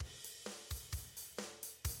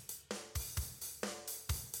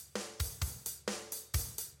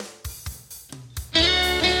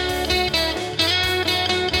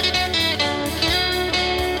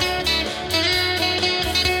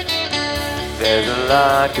There's a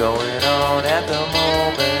lot going on at the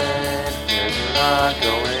moment. There's a lot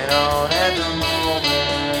going on at the moment.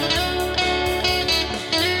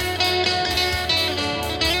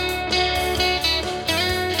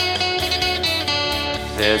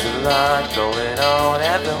 There's a lot going on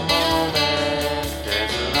at the moment.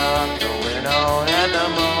 There's a lot going on at the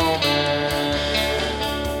moment.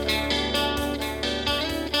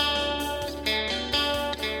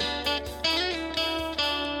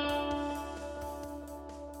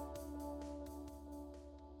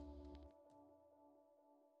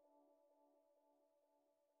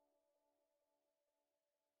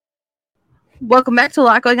 Welcome back to A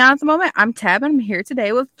Lot Going On at the Moment. I'm Tab, and I'm here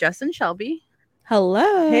today with Justin Shelby.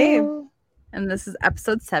 Hello. Hey. And this is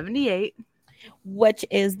episode 78. Which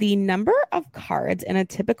is the number of cards in a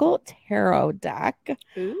typical tarot deck.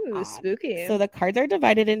 Ooh, spooky. So the cards are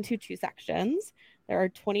divided into two sections. There are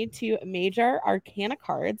 22 major arcana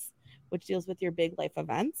cards, which deals with your big life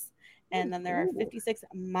events. And then there are 56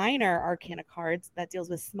 minor arcana cards that deals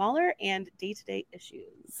with smaller and day-to-day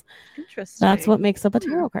issues. Interesting. That's what makes up a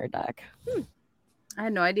tarot card deck. I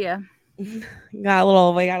had no idea. We got a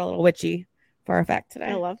little witchy for effect today.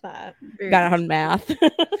 I love that. Got it on math.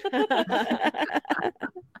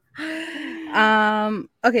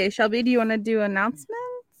 Okay, Shelby, do you want to do announcements?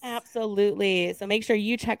 Absolutely. So make sure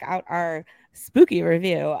you check out our spooky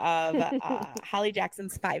review of Holly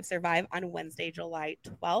Jackson's 5 Survive on Wednesday, July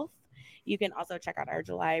 12th. You can also check out our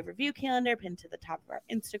July review calendar pinned to the top of our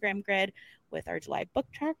Instagram grid with our July book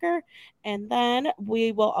tracker. And then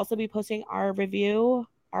we will also be posting our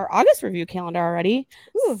August review calendar already.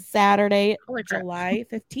 Saturday, Holy crap. July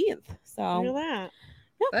 15th. So Look at that.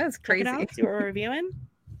 That's check crazy. it out, see what we're reviewing.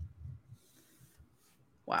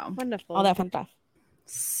 Wow. Wonderful. All that fun stuff.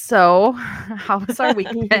 So, how was our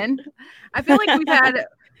weekend? I feel like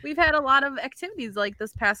we've had a lot of activities like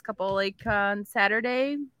this past couple. Like on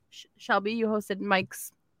Saturday, Shelby, you hosted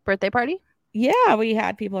Mike's birthday party. Yeah, we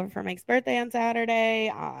had people over for Mike's birthday on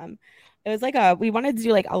Saturday. It was like we wanted to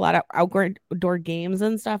do like a lot of outdoor games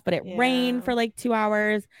and stuff, but it rained for like 2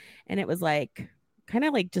 hours, and it was like kind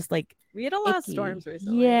of like just like we had a lot of icky. storms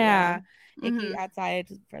recently. Yeah, Mhm. icky outside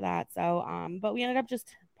for that. So, but we ended up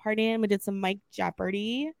just partying. We did some Mike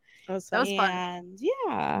Jeopardy. That was That was fun. And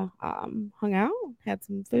yeah, hung out, had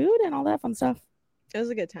some food and all that fun stuff. It was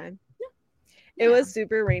a good time. It was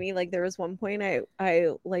super rainy. Like there was one point I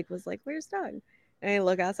like was like, "Where's Doug?" And I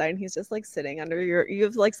look outside and he's just like sitting under you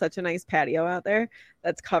have like such a nice patio out there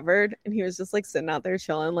that's covered, and he was just like sitting out there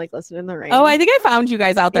chilling, like listening to the rain. Oh, I think I found you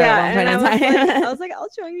guys out there at one point in time. I was like, I'll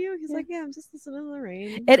join you. He's like, yeah, I'm just listening to the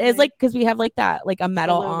rain. It is like because we have like that like a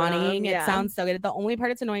metal Aluminum, awning. It yeah. sounds so good. The only part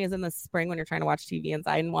that's annoying is in the spring when you're trying to watch TV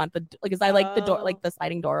inside and want the because I like the door, like the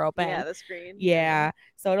sliding door open. Yeah, the screen. Yeah,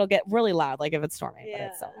 so it'll get really loud like if it's storming. But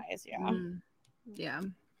it's so nice. Yeah. Mm. Yeah.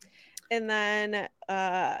 And then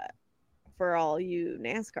for all you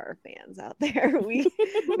NASCAR fans out there,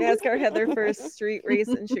 NASCAR had their first street race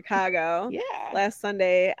in Chicago last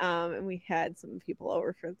Sunday, and we had some people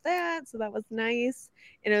over for that, so that was nice,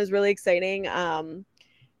 and it was really exciting.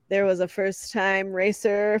 There was a first-time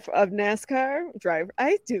racer of NASCAR driver.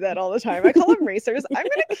 I do that all the time. I call them racers. I'm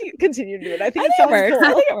gonna continue to do it. I think it works. cool.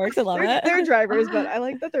 I think it works. I love it. They're drivers, but I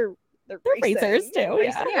like that they're racers too.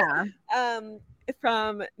 Yeah.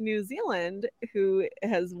 From New Zealand, who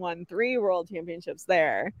has won 3 world championships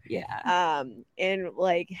there. Yeah. And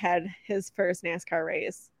like had his first NASCAR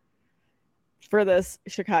race for this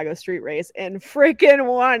Chicago street race and freaking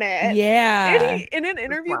won it. Yeah. And he, in an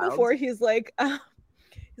interview before, he's like, yeah,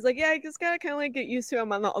 I just gotta kind of like get used to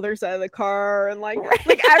him on the other side of the car, and like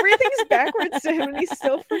everything's backwards to him, and he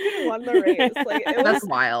still freaking won the race. Like That's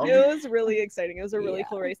wild. It was really exciting. It was a really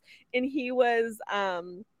cool race, and he was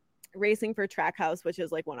racing for Trackhouse, which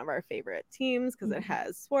is like one of our favorite teams because it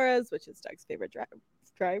has Suarez, which is Doug's favorite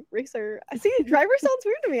drive racer. I see driver sounds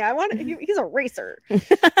weird to me. He's a racer.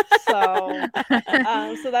 So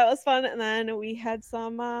that was fun, and then we had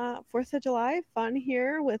some 4th of July fun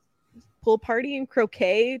here with pool party and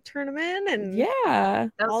croquet tournament, and yeah,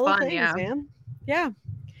 that was all fun. the things, Man. Yeah.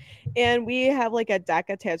 And we have like a deck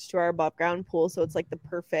attached to our above ground pool, so it's like the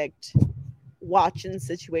perfect watching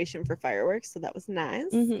situation for fireworks. So that was nice.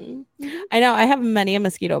 I know I have many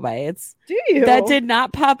mosquito bites. Do you? That did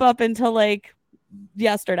not pop up until like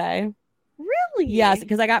yesterday. Really? Yes,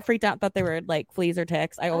 because I got freaked out that they were like fleas or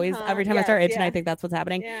ticks. I always every time I start itching, I think that's what's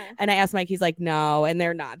happening. Yeah. And I asked Mike, he's like, no, and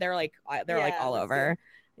they're not. They're like all over.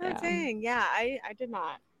 Yeah. Dang. Yeah, I did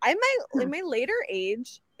not. In my later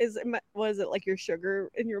age was it like your sugar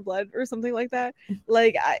in your blood or something like that?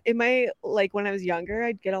 Like when I was younger,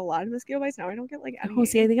 I'd get a lot of mosquito bites. Now I don't get like any. Oh,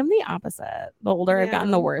 see, I think I'm the opposite. The older I've gotten,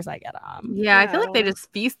 the worse I get them. Yeah, I feel Yeah, like they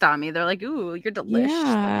just feast on me. They're like, "Ooh, you're delish."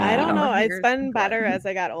 Yeah. I don't know. It's You're been better good. as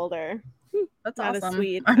I got older. That's Not awesome. as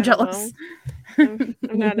sweet. I'm I don't jealous. know.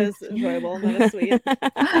 I'm not as enjoyable. I'm not as sweet.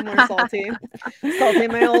 I'm more salty. Salty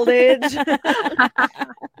in my old age.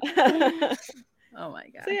 Oh my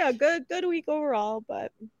god. So yeah, good week overall,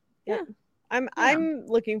 but yeah. I'm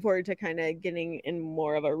looking forward to kind of getting in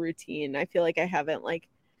more of a routine. I feel like I haven't like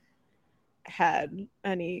had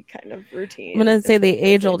any kind of routine. I'm gonna say the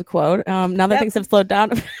age-old quote. Now that things have slowed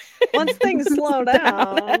down. Once things slow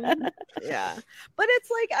down. Yeah. But it's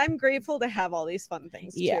like I'm grateful to have all these fun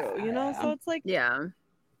things too, you know? So it's like Yeah.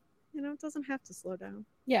 You know, it doesn't have to slow down.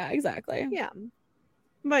 Yeah, exactly. Yeah.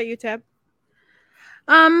 What about you, Tab?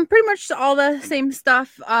 Pretty much all the same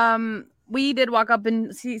stuff. We did walk up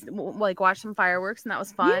and watch some fireworks, and that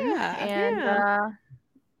was fun. Yeah, and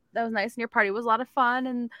that was nice. And your party was a lot of fun.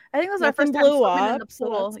 And I think it was our Nothing first time blew swimming in up, the so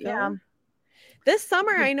pool. that's Yeah. good. This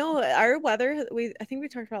summer, I know our weather. I think we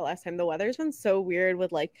talked about last time. The weather's been so weird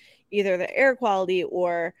with like either the air quality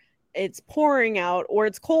or it's pouring out or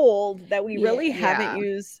it's cold that we really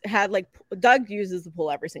haven't had like Doug uses the pool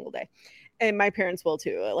every single day, and my parents will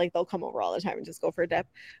too. Like they'll come over all the time and just go for a dip.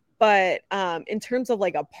 But in terms of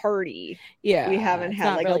like a party, we haven't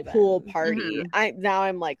had like a pool party.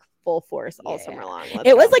 I'm like full force all summer long.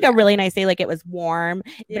 It was like a really nice day. Like it was warm,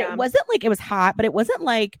 but it wasn't like it was hot, but it wasn't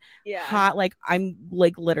like hot. Like I'm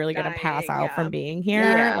like literally gonna pass out from being here.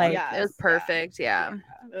 It was perfect. Yeah.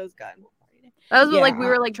 It was good. That was what, like we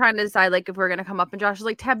were like trying to decide like if we are gonna come up, and Josh was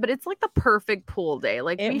like, "Tab, but it's like the perfect pool day.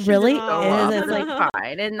 Like it we should really just go up." is. It's like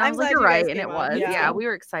fine, and I was like, "You're right," and it was. Yeah, we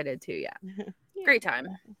were excited too. Yeah, great time.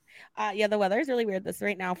 The weather is really weird. This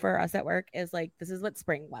right now for us at work is like this is what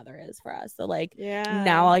spring weather is for us. So like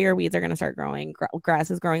now all your weeds are gonna start growing. Grass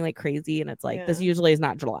is growing like crazy, and it's like this usually is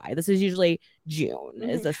not July. This is usually June.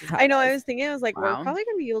 Is this? I know. I was thinking. I was like, we're probably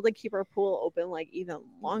gonna be able to keep our pool open like even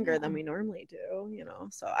longer than we normally do. You know.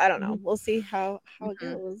 So I don't know. We'll see how it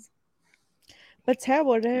goes. But Tab,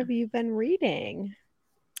 what have you been reading?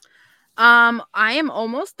 I am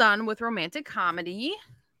almost done with romantic comedy.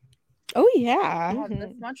 Oh yeah, I have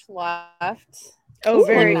this much left. Oh,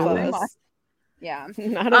 very close. Yeah,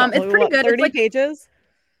 it's pretty good. 30 pages.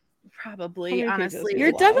 Probably, honestly,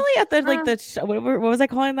 you're definitely at the like the what was I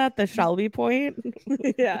calling that? The Shelby point.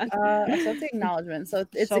 Yeah. So it's the acknowledgement. So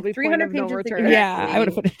it's Shelby like 300 pages. No return. Yeah, I would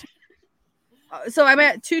have put it. So I'm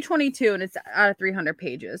at 222, and it's out of 300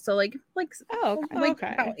 pages. So like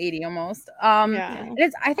okay. About 80 almost. And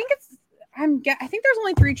it's I think there's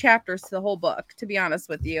only 3 chapters to the whole book, to be honest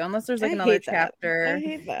with you, unless there's like another chapter. I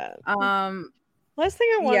hate that. Last thing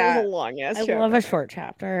I want is a long ass chapter. I love a short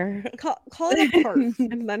chapter. Call it a part,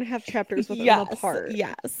 and then have chapters within the part.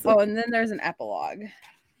 Yes. Oh, and then there's an epilogue.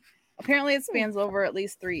 Apparently it spans over at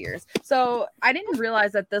least 3 years. So I didn't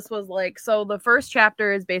realize that this was like, so the first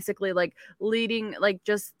chapter is basically like leading, like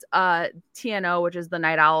just TNO, which is the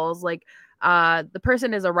Night Owls. Like the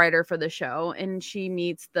person is a writer for the show, and she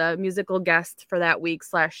meets the musical guest for that week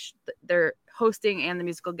 / they're hosting and the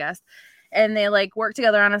musical guest. And they like work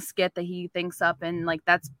together on a skit that he thinks up, and like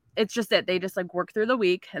it's just it. They just like work through the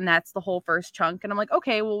week, and that's the whole first chunk. And I'm like,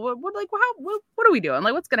 okay, well, what are we doing?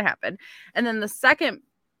 Like, what's gonna happen? And then the second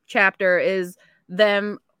chapter is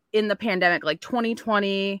them in the pandemic, like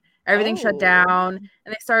 2020, everything shut down,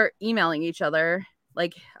 and they start emailing each other,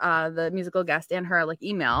 like the musical guest and her like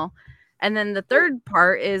email. And then the third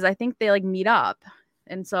part is I think they like meet up,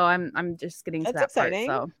 and so I'm just getting to that exciting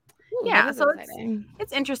part. So. Yeah, so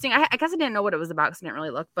it's interesting. I guess I didn't know what it was about because I didn't really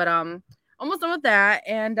look, but almost done with that.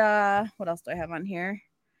 And what else do I have on here?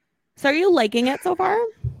 So are you liking it so far?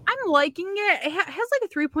 I'm liking it. It has like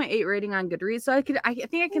a 3.8 rating on Goodreads, so I think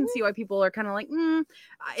I can see why people are kind of like,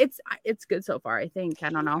 it's good so far. I think. I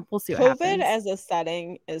don't know. We'll see what happens. COVID as a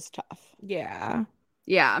setting is tough. Yeah.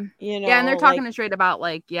 You know, and they're talking straight about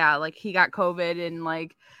like he got COVID and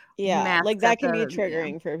like like that can be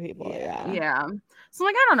triggering for people. Yeah. So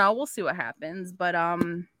like I don't know. We'll see what happens. But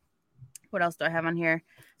what else do I have on here?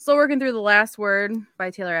 Still working through The Last Word by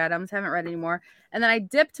Taylor Adams. Haven't read anymore. And then I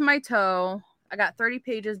dipped my toe. I got 30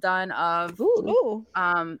 pages done of the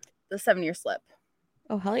 7-Year Slip.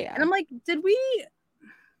 Oh hell yeah! And I'm like,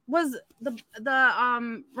 was the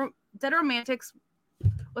Dead Romantics?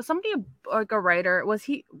 Was somebody like a writer? Was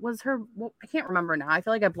her? Well, I can't remember now. I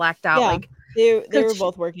feel like I blacked out. Like they were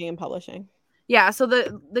both working in publishing. Yeah, so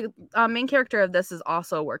the main character of this is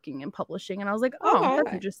also working in publishing, and I was like,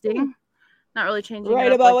 that's interesting. not really changing. Right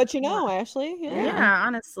it up about like what you that know, much. Ashley. Yeah,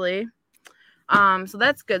 honestly. So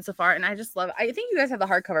that's good so far, and I just love it. I think you guys have the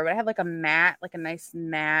hardcover, but I have like a matte, like a nice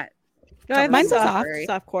matte. No, I have Mine's a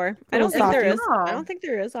soft core. I don't think there is. Oh. I don't think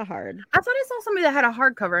there is a hard. I thought I saw somebody that had a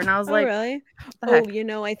hardcover, and I was like, really? what the heck? You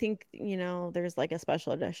know, I think there's like a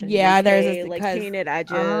special edition. Yeah, UK, there's a- like 'cause- painted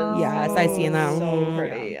edges. Yes, I seen them. So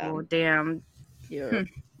pretty. Yeah. Oh damn. Yeah.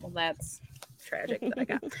 Well, that's tragic that I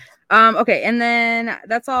got. Okay, and then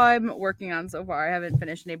that's all I'm working on so far. I haven't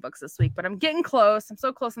finished any books this week, but I'm getting close. I'm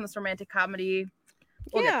so close on this romantic comedy.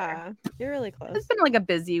 We'll get there. You're really close. It's been like a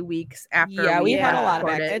busy weeks after. Yeah, we've had a lot of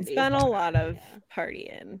recorded. activity. It's been a lot of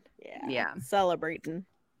partying. Yeah. Celebrating.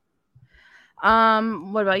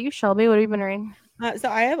 What about you, Shelby? What have you been reading?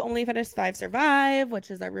 So I have only finished 5 Survive,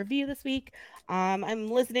 which is our review this week.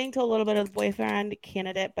 I'm listening to a little bit of Boyfriend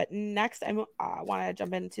Candidate, but next I want to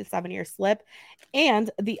jump into 7 Year Slip,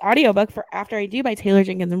 and the audiobook for After I Do by Taylor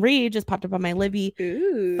Jenkins Reid just popped up on my Libby.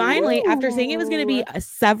 Ooh. Finally, after saying it was going to be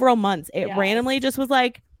several months, it Yes. randomly just was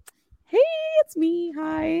like, "Hey, it's me,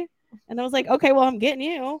 hi," and I was like, "Okay, well, I'm getting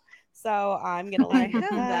you." So I'm gonna I link have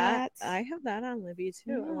that. I have that on Libby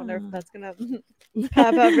too. I wonder Yeah. if that's gonna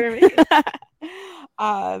pop up for me.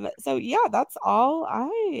 So yeah, that's all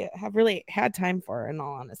I have really had time for, in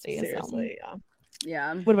all honesty. So. Seriously, yeah.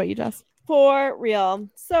 Yeah. What about you, Jess? For real.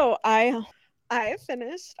 So I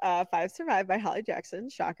finished 5 Survive by Holly Jackson.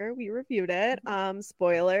 Shocker, we reviewed it.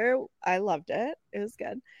 Spoiler, I loved it. It was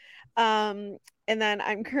good. And then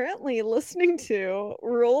I'm currently listening to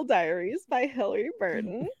Rural Diaries by Hillary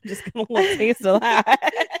Burton. Just gonna little taste of that.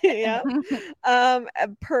 Yeah.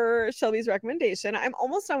 Per Shelby's recommendation. I'm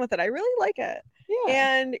almost done with it. I really like it. Yeah.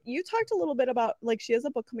 And you talked a little bit about, like, she has a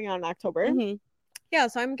book coming out in October. Mhm. Yeah,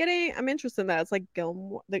 so I'm interested in that. It's like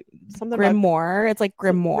something about Grimoire. It's like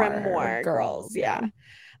Grimoire. Grimoire girls. yeah.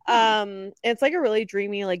 It's like a really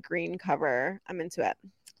dreamy, like, green cover. I'm into it.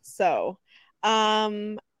 So,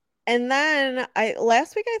 and then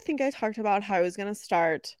last week I think I talked about how I was gonna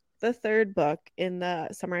start the 3rd book in the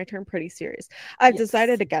Summer I Turned Pretty series. I've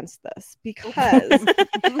decided against this because I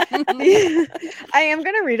am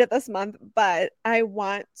gonna read it this month, but I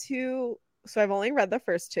want to. So I've only read the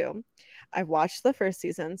first 2. I've watched the first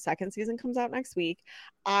season. 2nd season comes out next week.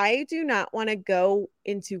 I do not want to go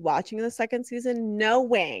into watching the 2nd season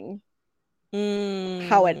knowing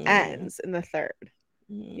how it ends in the 3rd.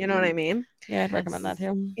 You know what I mean? Yeah, I'd recommend that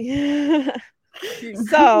too. Yeah.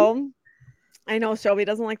 So I know Shelby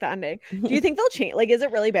doesn't like the ending. Do you think they'll change? Like, is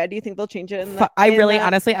it really bad? Do you think they'll change it?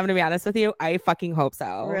 Honestly, I'm gonna be honest with you. I fucking hope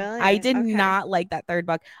so. Really? I did Okay. not like that 3rd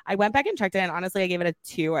book. I went back and checked it, and honestly, I gave it a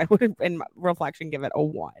 2. I would, in reflection, give it a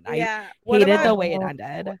 1. Yeah. I hated the way it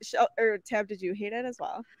ended. Or Tab, did you hate it as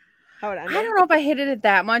well? How it ended? I don't know if I hated it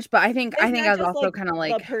that much, but I think It's I not was just, also like, kind of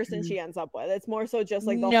like the person she ends up with. It's more so just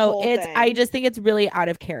like the no, whole it's. thing. I just think it's really out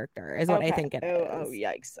of character, is what I Okay. think it is. Oh,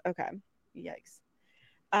 yikes. Okay. Yikes.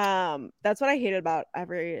 That's what I hated about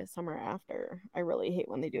every Summer After. I really hate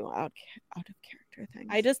when they do out of character things.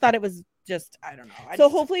 I just thought it was just. I don't know. So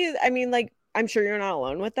hopefully, I mean, like, I'm sure you're not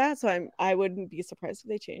alone with that. So I wouldn't be surprised if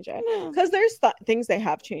they change it, because there's things they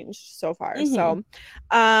have changed so far. Mhm.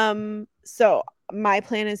 So my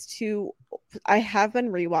plan is I have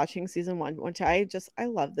been rewatching season 1, which I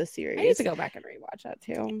love the series. I need to go back and rewatch that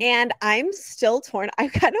too. And I'm still torn. I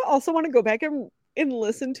kind of also want to go back and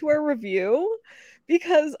listen to our review,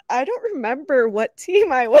 because I don't remember what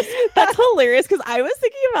team I was. That's hilarious, because I was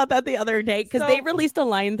thinking about that the other day, because they So- released a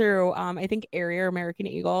line through I think Aerie or American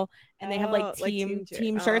Eagle, and they have like team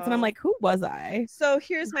shirts, and I'm like, who was I? So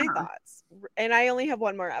here's my thoughts, and I only have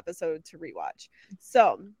one more episode to rewatch.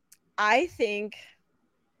 So I think,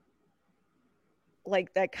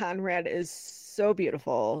 like, that Conrad is so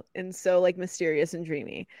beautiful and so, like, mysterious and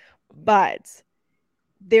dreamy, but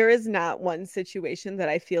there is not one situation that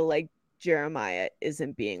I feel like Jeremiah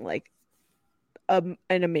isn't being, like, an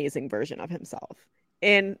amazing version of himself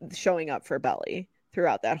and showing up for Belly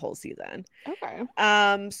throughout that whole season. Okay.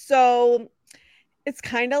 So it's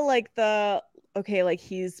kind of like like,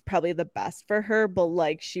 he's probably the best for her, but,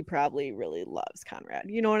 like, she probably really loves Conrad.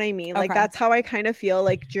 You know what I mean? Like, Okay. that's how I kind of feel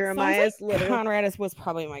like Jeremiah's literally. Conrad was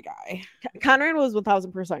probably my guy. Conrad was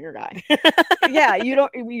 1000% your guy. Yeah,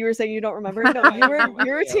 you were saying you don't remember? No,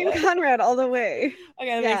 you were team Conrad all the way.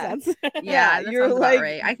 Okay, that Yeah. makes sense. yeah, you're, you're like, like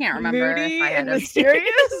right. I can't remember Moody if I had and to.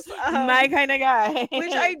 mysterious. My kind of guy.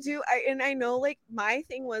 Which I do. I know, like, my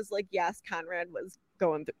thing was, like, yes, Conrad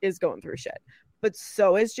is going through shit, but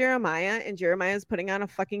so is Jeremiah, and Jeremiah is putting on a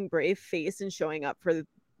fucking brave face and showing up for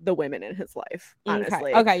the women in his life,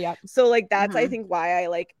 honestly. Okay, yep. So, like, that's I Mhm. think why I,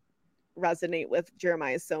 like, resonate with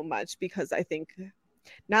Jeremiah so much, because I think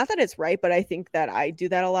not that it's right, but I think that I do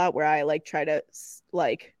that a lot where I like try to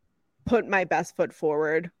like put my best foot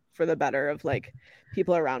forward for the better of like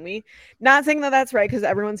people around me. Not saying that that's right, because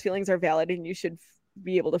everyone's feelings are valid and you should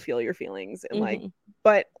be able to feel your feelings and like,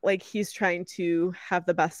 but like he's trying to have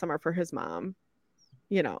the best summer for his mom.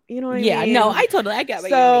 You know what I mean? Yeah, no, I get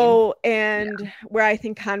what you mean. And where I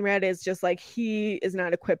think Conrad is just like, he is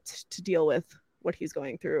not equipped to deal with what he's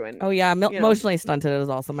going through. And emotionally stunted is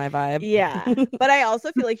also my vibe. Yeah. But I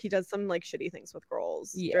also feel like he does some like shitty things with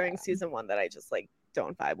girls during season 1 that I just like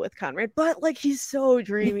don't vibe with Conrad. But like he's so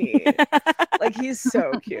dreamy. Like he's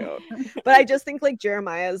so cute. But I just think like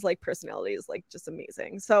Jeremiah's like personality is like just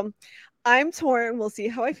amazing. So I'm torn. We'll see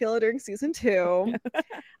how I feel during season 2.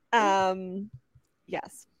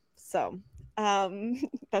 Yes. So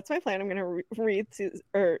that's my plan. I'm gonna read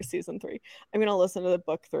season 3. I'm gonna listen to the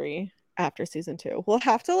book 3 after season 2. We'll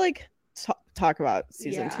have to like talk about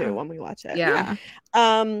season 2 when we watch it. Yeah.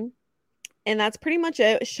 And that's pretty much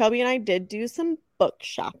it. Shelby and I did do some book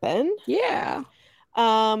shopping. Yeah.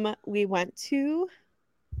 We went to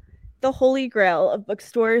the Holy Grail of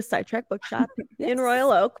bookstores, Sidetrack Bookshop in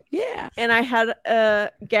Royal Oak. Yeah. And I had a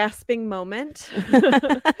gasping moment.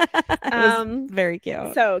 It was very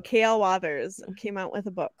cute. So KL Wathers came out with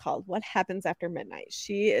a book called What Happens After Midnight.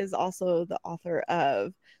 She is also the author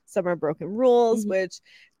of Summer Broken Rules, which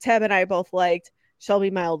Tab and I both liked. Shelby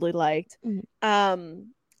mildly liked. And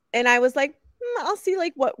I was like, I'll see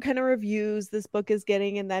like what kind of reviews this book is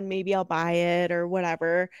getting, and then maybe I'll buy it or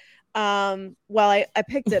whatever. Well, I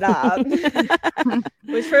picked it up.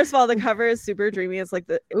 Which, first of all, the cover is super dreamy. It's like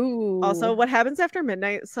also What Happens After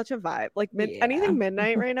Midnight, such a vibe. Like anything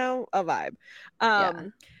midnight right now, a vibe.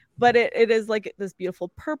 But it is like this beautiful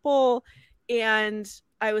purple, and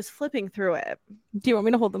I was flipping through it. Do you want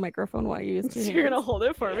me to hold the microphone while you use You're gonna hold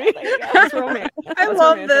it for me? That's romantic. I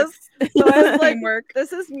love this. So I was like,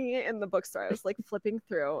 this is me in the bookstore. I was like flipping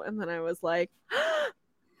through, and then I was like,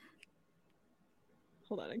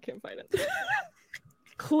 hold on, I can't find it.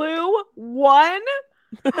 Clue 1.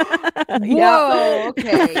 Whoa.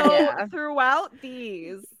 Okay. So throughout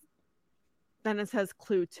these, then it says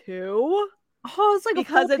Clue 2. Oh, it's like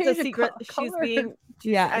because a it's a secret. She's being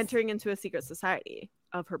Yes. entering into a secret society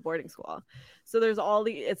of her boarding school. So there's all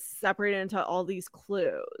the, it's separated into all these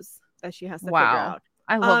clues that she has to figure out.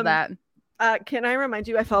 I love that. Can I remind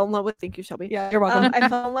you, I fell in love with, thank you, Shelby. Yeah, you're welcome. I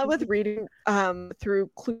fell in love with reading through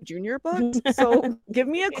Clue Junior books. So give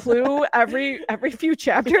me a clue every few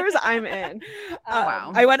chapters, I'm in.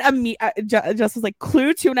 Wow. I went just was like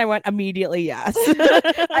Clue 2, and I went immediately yes.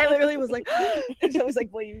 I literally was like, and I was like,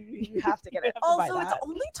 well, you have to get it. Also, it's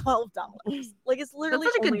only $12. Like it's literally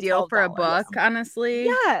That's such a good deal for a book, honestly.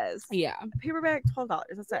 Yes. Yeah. Paperback, $12.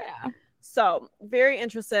 That's it. Yeah. So very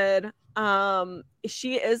interested.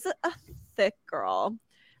 She is a thick girl.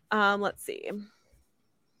 Let's see.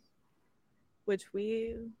 Which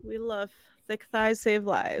we love. Thick thighs save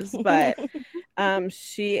lives, but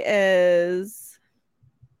she is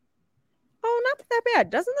not that bad.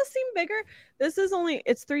 Doesn't this seem bigger? This is only,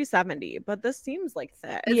 it's $3.70, but this seems like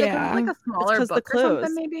thick. Is it like a smaller book or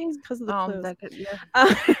something, maybe? Because of the clues.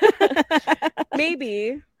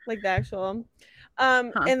 Maybe like the actual.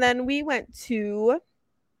 And then we went to.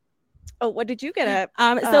 Oh, what did you get at?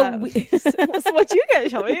 So what you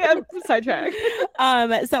get, Shelby? I'm sidetracked.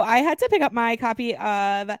 So I had to pick up my copy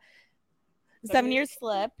of 7 Years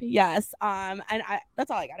Slip. Yes. And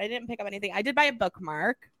that's all I got. I didn't pick up anything. I did buy a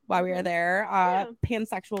bookmark while we were there.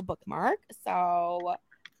 Pansexual bookmark. So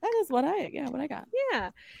that is what I got.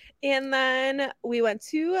 Yeah. And then we went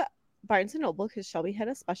to Barnes & Noble because Shelby had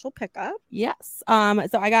a special pickup. Yes.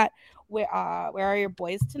 So I got Where Are Your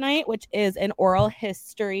Boys Tonight, which is an oral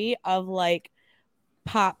history of like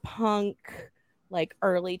pop punk, like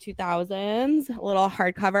early 2000s, a little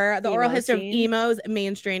hardcover. The oral history of emo's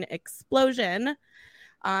mainstream explosion.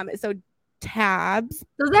 So tabs.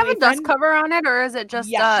 Does it have a dust cover on it, or is it just?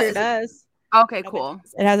 Yeah, sure does. Okay, cool.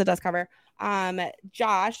 It has a dust cover.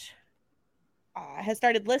 Josh has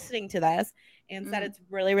started listening to this and said it's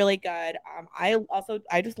really, really good. I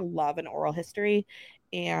just love an oral history,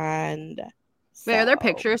 and Wait, are there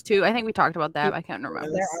pictures too? I think we talked about that. I can't remember.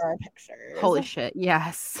 There are pictures. Holy shit!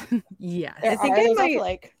 Yes, yes. I think I might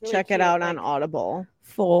like really check it out on Audible.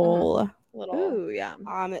 Full little. Ooh, yeah.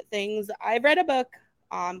 Things. I've read a book.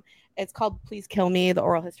 It's called Please Kill Me: The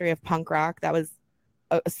Oral History of Punk Rock. That was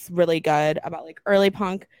really good about like early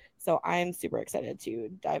punk. So I'm super excited to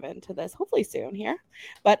dive into this hopefully soon here.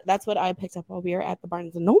 But that's what I picked up while we were at the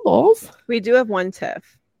Barnes & Nobles. We do have one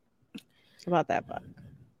tiff about that book.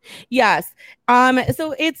 Yes.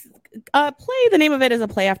 So it's Play, the name of it is a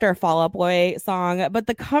play after a Fall Out Boy song, but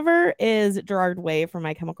the cover is Gerard Way from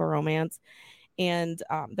My Chemical Romance. And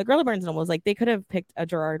the girl at Barnes & Noble was like, they could have picked a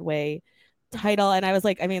Gerard Way title, and I was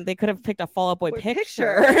like, I mean, they could have picked a Fall Out Boy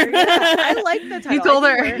picture. Yeah, I like the title. You told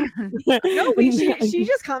her. No, she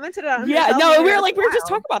just commented on. Yeah, no, we were just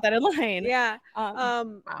talking about that in line. Yeah.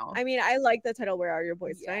 Wow. I mean, I like the title. Where are your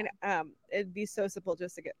boys tonight? It'd be so simple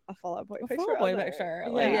just to get a Fall Out Boy picture. Fall Out Boy picture.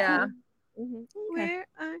 Like, yeah. Mm-hmm. Okay. Where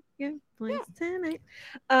are your boys tonight?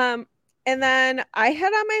 And then I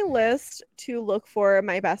had on my list to look for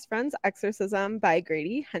My Best Friend's Exorcism by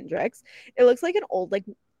Grady Hendrix. It looks like an old like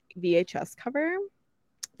VHS cover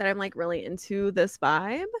that I'm like really into this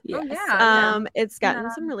vibe. Yes. Oh, yeah. It's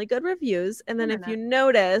gotten some really good reviews. And then if you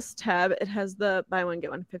notice, Tab, it has the buy one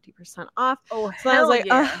get one 50% off. Oh, so I was like,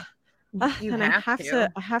 you then have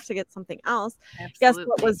I have to get something else. Absolutely. Guess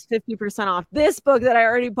what was 50% off? This book that I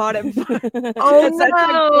already bought it for. Oh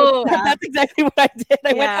no. That's exactly what I did.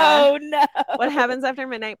 I went, oh no. What Happens After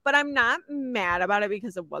Midnight? But I'm not mad about it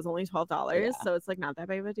because it was only $12. Yeah. So it's like not that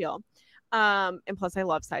big of a deal. And plus I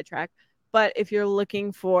love Sidetrack. But if you're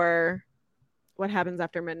looking for What Happens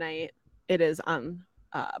After Midnight, it is on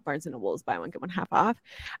Barnes & Noble's buy one get one half off.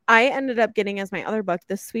 I ended up getting as my other book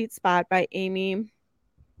The Sweet Spot by Amy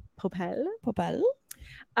Popel.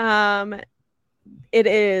 It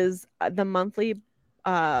is the monthly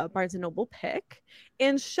Barnes & Noble pick,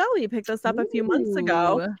 and Shelly picked this up a few months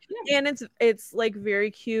ago, and it's like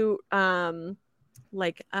very cute,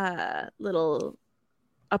 like a little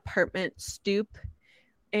apartment stoop,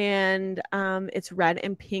 and it's red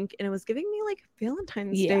and pink, and it was giving me like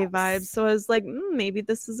Valentine's Day vibes. So I was like, maybe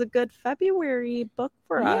this is a good February book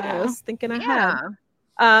for us. Thinking ahead.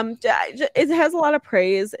 It has a lot of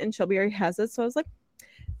praise, and Shelby already has it, so I was like,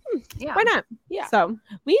 why not? Yeah. So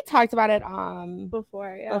we talked about it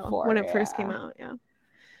before when it first came out. Yeah.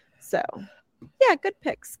 So yeah, good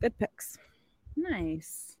picks.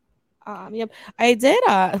 Nice. Yep. I did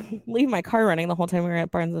leave my car running the whole time we were at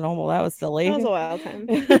Barnes & Noble. That was silly. That was a wild time.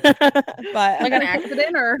 But Like an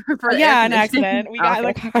accident or for an accident. We got in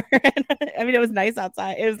the car. I mean, it was nice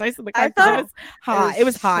outside. It was nice in the car. It was hot. It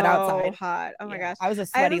was hot outside. Hot. Oh my gosh. I was a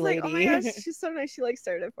sweaty lady. Oh my gosh, she's so nice. She like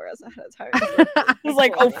started it for us ahead of time. I was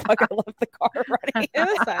like, oh fuck, I left the car running. It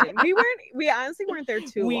was fine. We honestly weren't there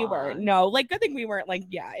too long. We weren't. No, like good thing we weren't like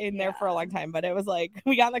in there for a long time. But it was like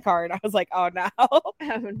we got in the car and I was like, oh no. Oh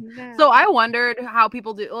no. So I wondered how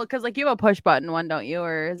people do, because like you have a push button one, don't you?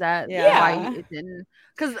 Or is that why it didn't?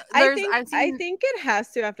 Because I think it has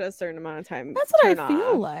to after a certain amount of time. That's what I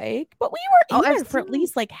feel like. But we were in there for at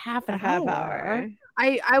least like half an hour.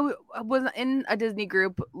 I was in a Disney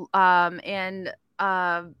group, and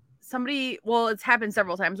somebody, well, it's happened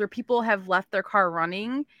several times where people have left their car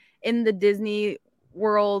running in the Disney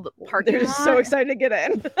World parking lot. They're so excited to get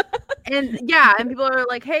in. and people are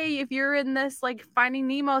like, hey, if you're in this like Finding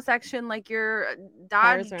Nemo section, like your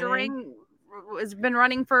Dodge Durango has been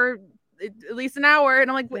running for at least an hour, and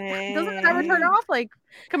I'm like, doesn't it ever turn off? Like,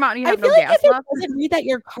 come out and you have no gas left. It doesn't read that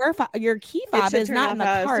your key fob is not in the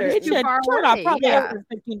car. It should turn off probably after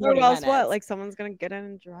 15 or else minutes. What? Like someone's gonna get in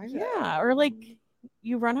and drive it. Yeah, or like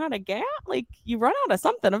you run out of gas. Like you run out of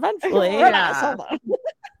something eventually.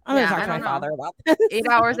 I'm gonna talk to my father about this. 8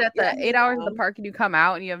 hours at the park, and you come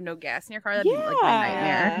out and you have no gas in your car. That'd be like my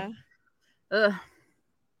nightmare. Ugh.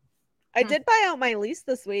 I did buy out my lease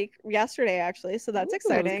this week, yesterday actually, so that's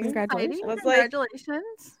exciting.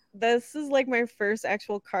 Congratulations. This is like my first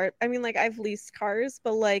actual car. I mean, like I've leased cars,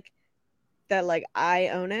 but like that, like I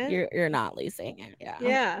own it. You're not leasing it.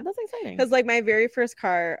 Yeah, that's exciting. Because like my very first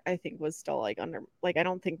car, I think was still like under, like I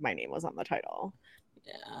don't think my name was on the title.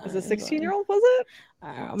 Yeah, was a 16-year-old? Was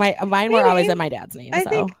it? Mine were always in my dad's name. I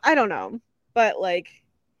think, I don't know, but like,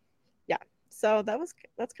 yeah. So that's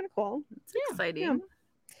kind of cool. It's exciting. Yeah.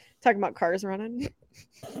 Talking about cars running.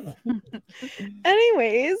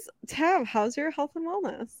 Anyways, Tab, how's your health and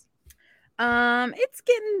wellness?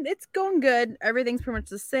 It's going good. Everything's pretty much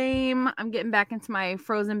the same. I'm getting back into my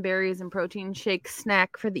frozen berries and protein shake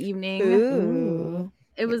snack for the evening. Ooh.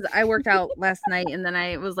 I worked out last night, and then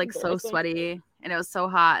I was like so sweaty and it was so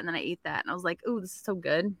hot, and then I ate that and I was like, ooh, this is so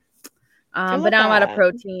good. But now I'm out of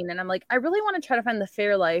protein, and I'm like, I really want to try to find the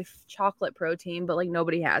Fairlife chocolate protein, but like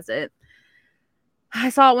nobody has it. I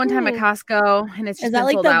saw it one time at Costco, and it's just is that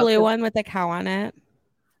like the blue one with the cow on it?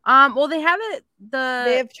 Well, they have it.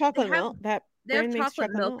 They have chocolate milk. They have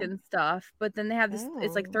chocolate milk and stuff, but then they have this.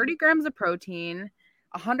 It's like 30 grams of protein,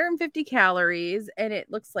 150 calories, and it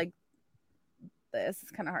looks like this.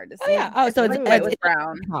 It's kind of hard to see. So it's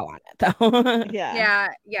brown. Cow on it though. yeah.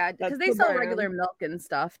 Because they sell regular milk and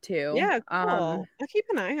stuff too. Yeah, cool. I'll keep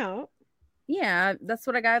an eye out. Yeah, that's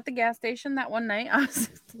what I got at the gas station that one night. It's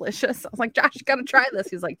delicious. I was like, Josh, you gotta try this.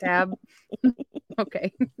 He's like, Tab.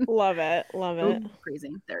 Okay. Love it. Ooh,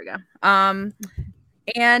 freezing. There we go.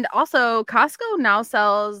 And also Costco now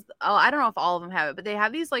sells, I don't know if all of them have it, but they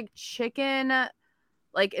have these like chicken,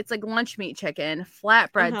 like it's like lunch meat chicken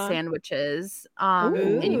flatbread sandwiches.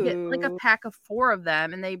 And you get like a pack of 4 of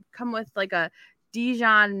them, and they come with like a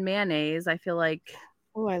Dijon mayonnaise. I feel like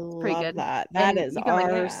Oh, I pretty love good. that. That And is you can,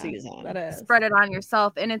 like, our season. That is. spread it on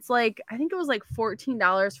yourself, and it's like I think it was like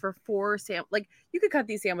 $14 for 4 like you could cut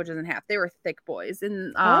these sandwiches in half. They were thick boys,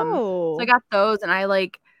 and so I got those, and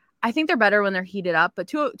I think they're better when they're heated up, but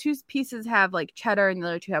two pieces have like cheddar and the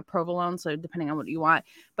other 2 have provolone, so depending on what you want.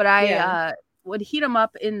 But I would heat them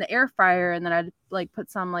up in the air fryer, and then I'd like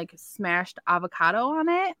put some like smashed avocado on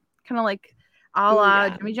it, kind of like a la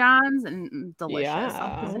Jimmy John's, and delicious.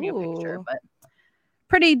 I'll send you a picture, but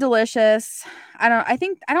pretty delicious. I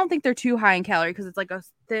don't think they're too high in calorie because it's like a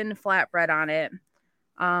thin flatbread on it.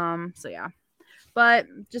 So yeah. But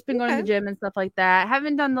just been going to the gym and stuff like that.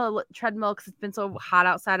 Haven't done the treadmill because it's been so hot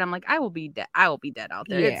outside. I'm like, I will be dead. I will be dead out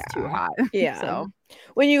there. Yeah. It's too hot. Yeah. So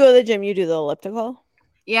when you go to the gym, you do the elliptical?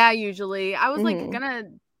 yeah, usually. I was like gonna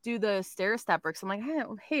do the stair stepper because I'm like,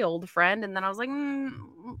 hey, old friend. And then I was like,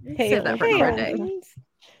 save that for another day.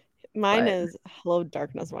 Mine is Hello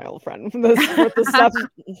Darkness, my old friend. With the stuff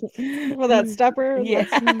for that stepper. Yeah.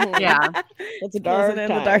 It's a dark in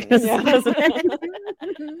time. the darkness.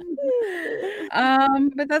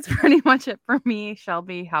 But that's pretty much it for me.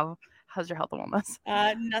 Shelby, how's your health and wellness?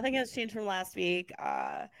 Nothing has changed from last week.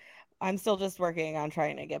 I'm still just working on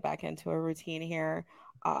trying to get back into a routine here.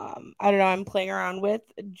 I don't know. I'm playing around with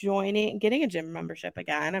getting a gym membership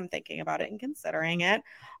again. I'm thinking about it and considering it.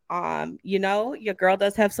 Your girl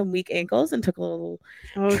does have some weak ankles and took a little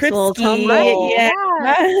tumble. Yeah.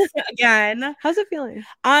 Again. How's it feeling?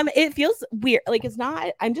 It feels weird. Like it's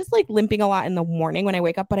not. I'm just like limping a lot in the morning when I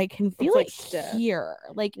wake up, but I can feel it here,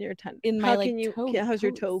 like your toe. in my toe. How's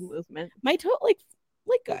your toe movement? My toe, like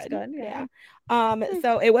good. Good. Yeah.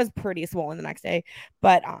 So it was pretty swollen the next day,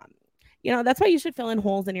 but that's why you should fill in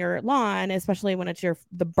holes in your lawn, especially when it's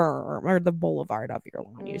the berm or the boulevard of your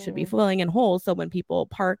lawn. You should be filling in holes so when people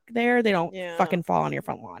park there, they don't fucking fall on your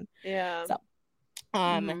front lawn. Yeah. So,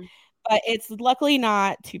 but it's luckily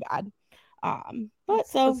not too bad.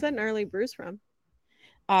 What's that gnarly bruise from?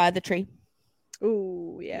 The tree.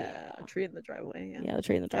 Ooh, yeah. A tree in the driveway. Yeah, the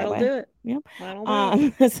tree in the driveway. That'll do it. Yep. That'll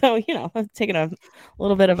do it. So I'm taking a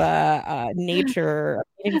little bit of a nature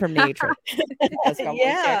from nature.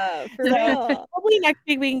 Yeah, for real. Probably next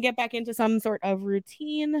week we can get back into some sort of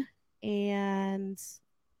routine and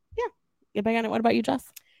get back on it. What about you,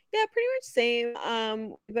 Jess? Yeah, pretty much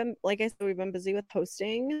same. We've been busy with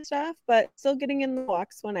hosting and stuff, but still getting in the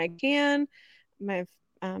walks when I can. My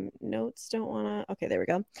notes don't want to. Okay, there we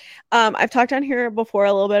go. I've talked on here before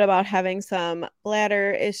a little bit about having some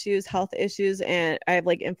bladder issues, health issues, and I have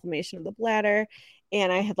like inflammation of the bladder,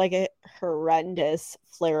 and I had like a horrendous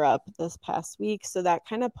flare up this past week, so that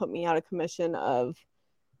kind of put me out of commission of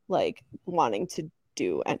like wanting to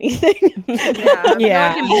do anything.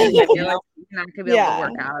 Yeah. You're not gonna be able to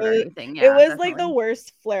work out or anything. Yeah, it was like the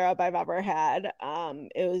worst flare up I've ever had.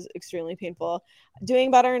 It was extremely painful.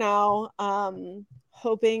 Doing better now.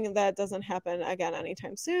 Hoping that doesn't happen again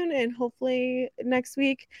anytime soon, and hopefully next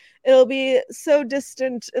week it'll be so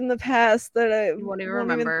distant in the past that I won't even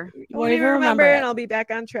remember. And I'll be back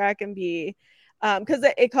on track and be because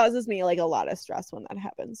it causes me like a lot of stress when that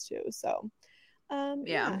happens too. So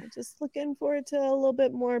just looking forward to a little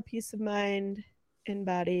bit more peace of mind and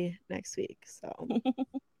body next week. So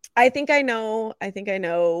I think I know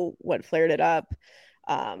what flared it up.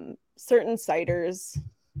 Certain ciders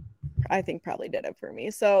I think probably did it for me.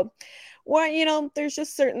 So there's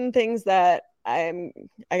just certain things that I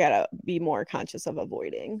gotta be more conscious of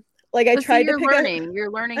avoiding. Like I tried to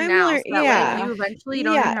you're learning now. So that way you eventually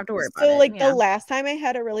don't even have to worry about it. So like the last time I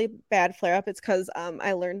had a really bad flare up, it's because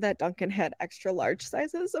I learned that Dunkin' had extra large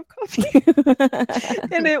sizes of coffee.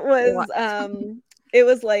 And it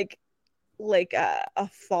was like a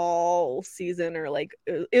fall season, or like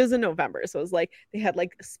it was in November. So it was like they had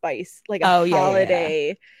like spice, like a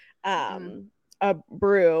holiday a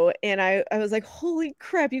brew, and I was like, holy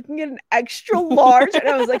crap, you can get an extra large. And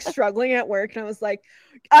I was like struggling at work, and I was like,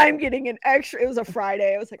 I'm getting an extra. It was a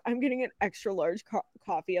Friday. I was like, I'm getting an extra large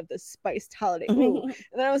coffee of this spiced holiday. Ooh. And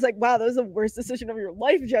then I was like, wow, that was the worst decision of your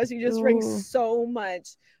life, Jess. You just drank so much.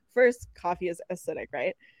 First, coffee is acidic,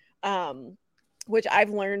 right? Which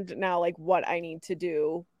I've learned now, like what I need to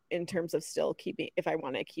do in terms of still keeping, if I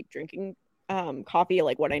want to keep drinking coffee,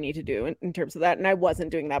 like what I need to do in terms of that. And I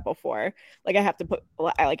wasn't doing that before. Like I have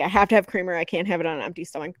to have creamer. I can't have it on an empty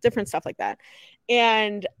stomach, different stuff like that.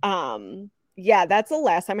 And yeah, that's the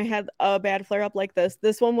last time I had a bad flare up like this.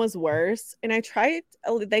 This one was worse. And I tried,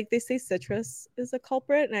 like they say citrus is a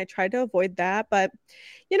culprit, and I tried to avoid that. But,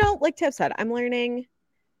 you know, like Tiff said, I'm learning.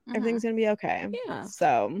 Everything's going to be okay. Yeah.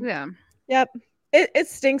 So, Yeah. Yep. It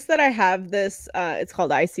stinks that I have this, it's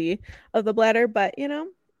called IC of the bladder, but, you know,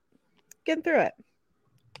 getting through it.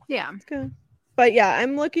 Yeah. It's good. But yeah,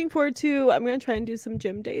 I'm looking forward to, I'm going to try and do some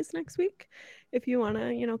gym days next week if you want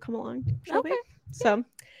to, you know, come along, Shelby. Okay. So,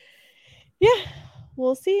 yeah,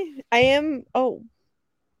 we'll see. I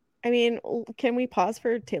mean, can we pause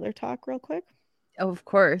for Taylor talk real quick? Of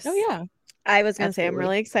course. Oh, yeah. I was going to say, I'm Absolutely.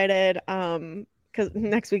 really excited. Because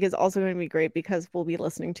next week is also going to be great because we'll be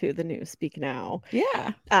listening to the new Speak Now.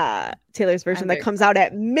 Yeah. Taylor's version I'm that very comes out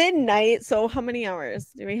at midnight. So how many hours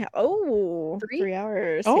do we have? Oh, 3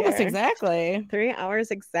 hours. Almost here. exactly. 3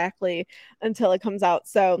 hours exactly until it comes out.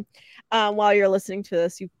 So while you're listening to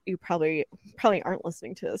this, you probably aren't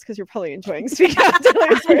listening to this because you're probably enjoying Speak Now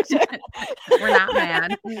Taylor's version. We're not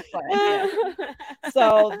mad. But, yeah.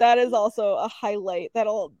 So that is also a highlight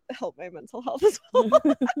that'll help my mental health as well.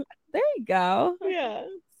 There you go. Yeah.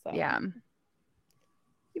 So. Yeah.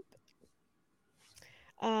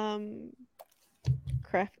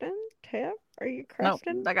 Crafton, Tab, are you Nope,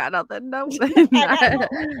 crafting? I got nothing. Nope.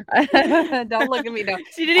 Don't look at me. No.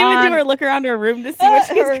 She didn't even do her look around her room to see what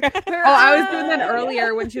she's crafting. Oh, I was doing that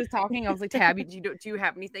earlier when she was talking. I was like, Tabby, do you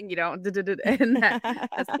have anything? You don't. And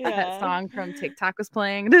that song from TikTok was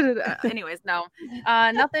playing. Anyways, no,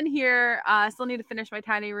 nothing here. I still need to finish my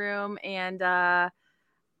tiny room, and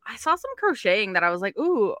I saw some crocheting that I was like,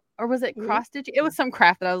 ooh, or was it cross stitching? It was some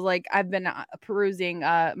craft that I was like, I've been perusing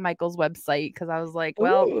Michael's website because I was like,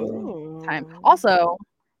 well, time. Also,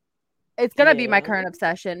 it's gonna be my current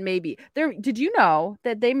obsession. Maybe did you know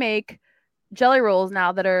that they make jelly rolls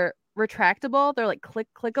now that are retractable? They're like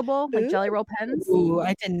clickable, like jelly roll pens. Ooh,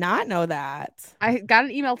 I did not know that. I got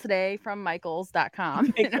an email today from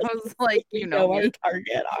Michaels.com and I was like, you know our me.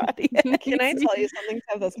 target audience. Can I tell you something,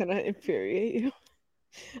 Tab, that's gonna infuriate you?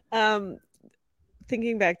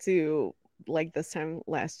 Thinking back to like this time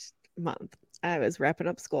last month, I was wrapping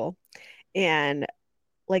up school, and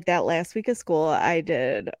like that last week of school, what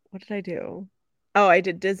did I do? Oh, I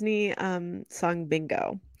did Disney song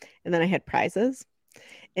bingo, and then I had prizes,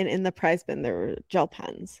 and in the prize bin there were gel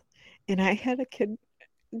pens, and I had a kid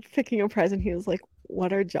picking a prize, and he was like,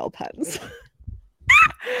 "What are gel pens?"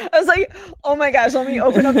 I was like, "Oh my gosh, let me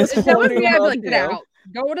open up this If that whole was new me, I'd be world like, to get you." out.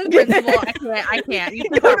 Go to the principal. I can't. You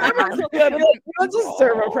can Let's just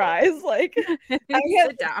serve a prize. Like I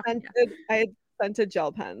sit down. had scented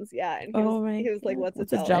gel pens. Yeah. And he was like, what's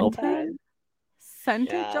a gel pen? pen?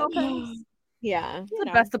 Scented gel pens. Yeah. It's the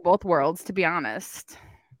best of both worlds, to be honest.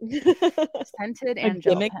 Scented and a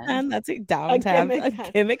gel gimmick pen. pen. That's a down tab. A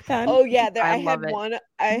gimmick pen. Oh yeah, I love had it. one.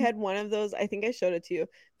 I had one of those. I think I showed it to you.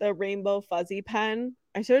 The rainbow fuzzy pen.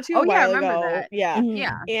 I showed it to you Oh, a yeah, I while remember ago. that. Yeah. Mhm.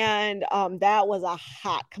 Yeah. And that was a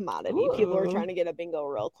hot commodity. People were Ooh. trying to get a bingo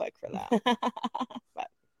real quick for that. But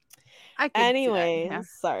I could see that, anyways, yeah.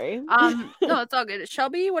 sorry. No, it's all good.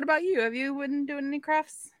 Shelby, what about you? Have you been doing any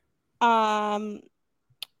crafts? No,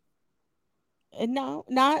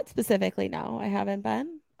 not specifically. No, I haven't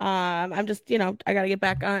been. I'm just, I gotta get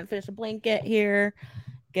back on, finish a blanket here,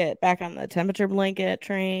 get back on the temperature blanket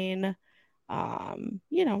train.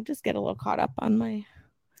 Just get a little caught up on my.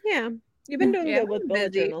 Yeah, you've been doing good with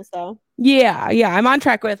bullet journals, though. Yeah, I'm on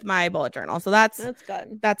track with my bullet journal, so that's good.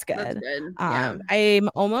 That's good. That's good. Yeah. I'm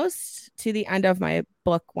almost to the end of my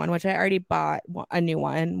book one, which I already bought a new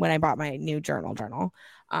one when I bought my new journal.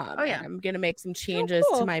 I'm gonna make some changes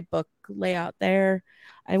to my book layout there.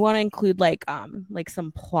 I want to include like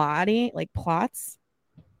some plots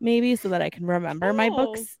maybe, so that I can remember my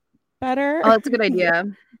books better. Oh, that's a good idea.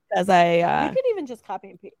 As you could even just copy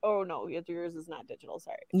and paste. Oh no, yours is not digital.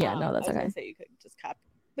 Sorry. Yeah, no, that's I was okay. gonna say you could just copy,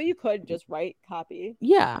 but you could just write copy.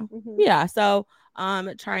 Yeah, Mhm. yeah. So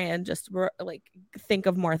try and just think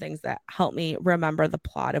of more things that help me remember the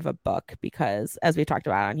plot of a book, because as we talked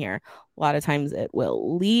about on here, a lot of times it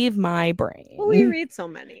will leave my brain. Well, we read so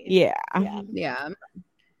many. Yeah.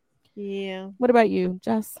 What about you,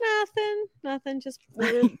 Jess? Nothing. Just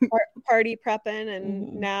we were party prepping,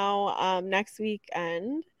 and now next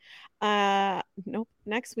weekend.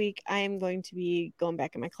 Next week I am going to be going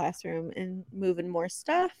back in my classroom and moving more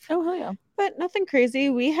stuff. Oh, hell yeah. But nothing crazy.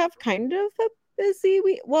 We have kind of a busy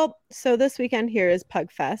week. Well, so this weekend here is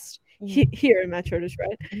Pug Fest here in Metro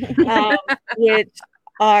Detroit, which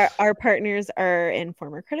our partners are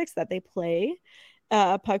Informer Critics that they play.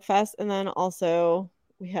 Pugfest, and then also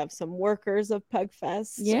we have some workers of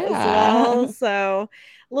Pugfest as Yeah. well. So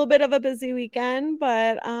a little bit of a busy weekend,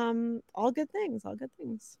 but all good things.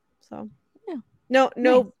 So Yeah.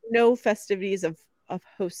 no festivities of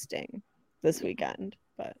hosting this weekend,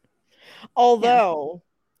 but although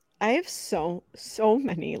I have so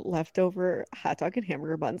many leftover hot dog and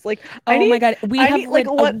hamburger buns. Like, my god, I need, like,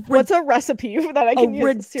 what's a recipe that I can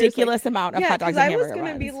use? Ridiculous amount of hot dogs and hamburger I was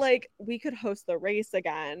gonna be buns. like, we could host the race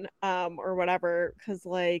again, or whatever, because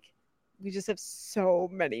like we just have so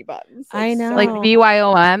many buns. I know. Like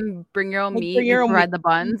BYOM, bring your own Like, meat, bring your you own bread the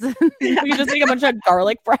buns. We just make a bunch of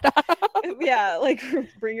garlic bread. Yeah, like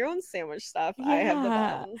bring your own sandwich stuff. I have the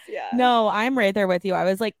Yeah. buns. Yeah. No, I'm right there with you. I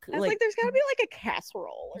was like, there's gotta be like a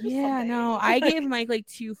casserole or yeah, something. no. I gave Mike like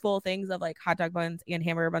 2 full things of like hot dog buns and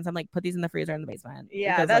hamburger buns. I'm like, put these in the freezer in the basement.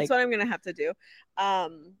 Yeah, because, that's like, what I'm gonna have to do. I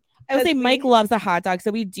would say Mike loves the hot dog,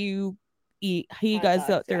 so we do eat. He Hot goes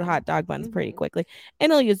dogs, through yeah. hot dog buns pretty Mhm. quickly,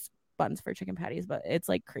 and he'll use buns for chicken patties, but it's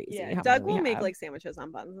like crazy. Yeah, how Doug many we will make have. like sandwiches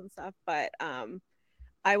on buns and stuff, but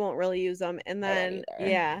I won't really use them. And I won't then either.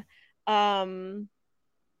 yeah, I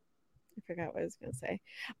forgot what I was gonna say.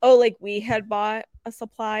 Oh, like we had bought a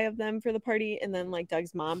supply of them for the party, and then like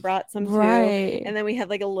Doug's mom brought some too. Right. And then we had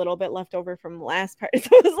like a little bit left over from last party. So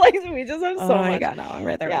it was like we just have so oh my much. god, no, I'm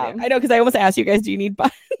right there. Yeah. With you. I know, because I almost asked you guys, do you need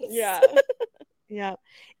buns? Yeah. Yeah.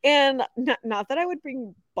 And not that I would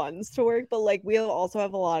bring buns to work, but like we'll also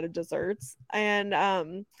have a lot of desserts.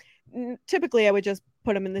 And typically I would just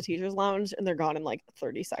put them in the teacher's lounge and they're gone in like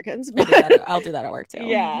 30 seconds. I'll do that at work too.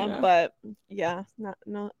 Yeah, but yeah,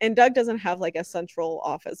 no. And Doug doesn't have like a central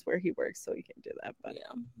office where he works, so he can't do that. But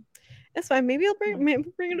yeah, it's fine. Maybe I'll bring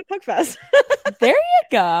it to Pugfest. there you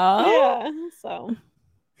go. Yeah. So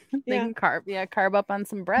They can carb up on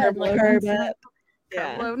some bread. Carb up.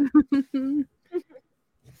 yeah. Load.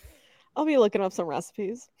 I'll be looking up some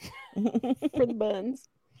recipes for the buns.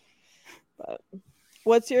 But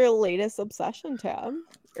what's your latest obsession, Tab?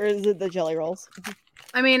 Or is it the jelly rolls?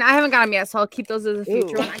 I mean, I haven't got them yet, so I'll keep those as a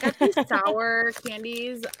future Ooh. one. I got these sour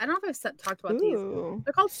candies. I don't know if I've talked about these. Ooh.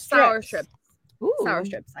 They're called sour strips. Ooh. Sour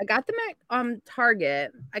strips. I got them at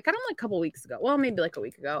Target. I got them like a couple weeks ago. Well, maybe like a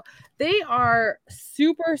week ago. They are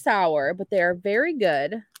super sour, but they are very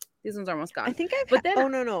good. These ones are almost gone. I think I've But had,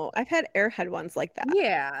 then- no. I've had Airhead ones like that.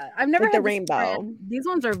 Yeah, I've never Like had the this rainbow. brand. These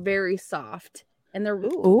ones are very soft, and they're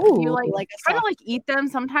Ooh. you like Like a try to soft- like eat them.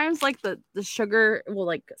 Sometimes like the sugar will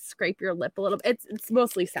like scrape your lip a little bit. It's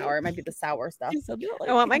mostly sour. It might be the sour stuff.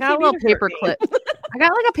 I want my I got a candy little to hurt paper me. clip. I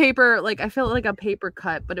got like a paper, like I feel like a paper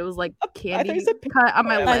cut, but it was like candy you said paper cut on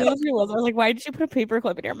my clip. I lip. love your lips. I was like, why did you put a paper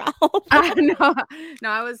clip in your mouth? No,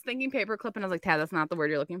 I was thinking paper clip, and I was like, "Tad, that's not the word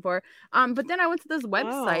you're looking for." But then I went to this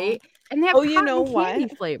website, and they have you know cotton what?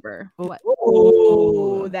 candy flavor. What?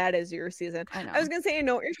 Ooh, that is your season. I know. I was gonna say I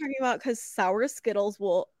know what you're talking about because sour Skittles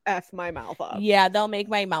will F my mouth up. Yeah, they'll make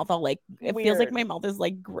my mouth all like it feels like Weird. my mouth is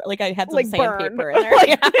like like I had some Like sandpaper burned. in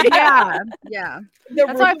there. Yeah, yeah. The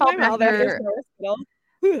That's why I roof of felt my mouth after- after sour Skittles.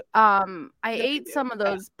 I ate some of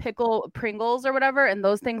those Pringles or whatever, and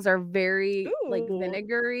those things are very like Ooh.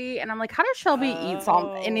 vinegary. And I'm like, how does Shelby eat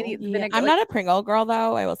salt? Any Yeah, vinegar? I'm Like, not a Pringle girl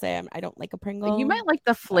though. I will say I don't like a Pringle. you might like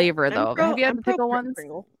the flavor though. Have you had the pickle ones?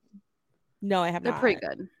 Pringle. No, I have They're not. pretty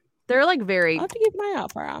good. They're like very. I'll have to keep my eye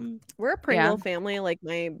out for them. We're a Pringle family. Like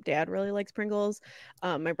my dad really likes Pringles.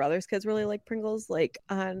 My brother's kids really like Pringles. Like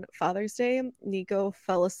on Father's Day, Nico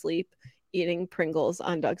fell asleep eating Pringles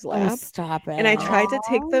on Doug's lap. Oh, stop it. And I tried to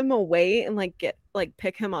take Aw. them away and like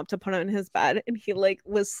pick him up to put on his bed, and he like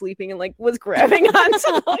was sleeping and like was grabbing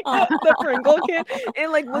onto like the Pringle can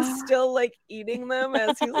and like was still like eating them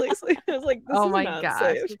as he's like sleeping. I was like, this Oh is my not gosh,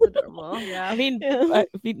 safe. it's adorable. Yeah. I mean, Yeah. I've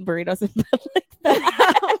eaten burritos in bed like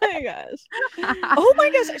that. Oh my gosh. Oh my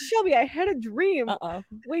gosh, Shelby, I had a dream. Uh-oh.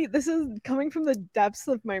 Wait, this is coming from the depths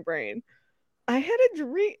of my brain. I had a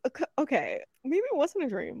dream. Okay, maybe it wasn't a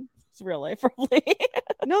dream. It's real life, probably.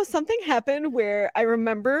 No, something happened where I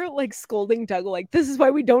remember like scolding Doug, like, this is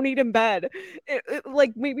why we don't eat in bed.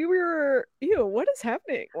 Like maybe we were, ew, what is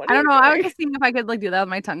happening? What I are don't you know. I was doing? just seeing if I could like do that with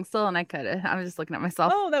my tongue still, and I could. I was just looking at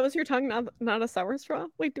myself. Oh, that was your tongue, not a sour straw?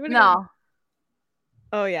 Wait, do it again. No,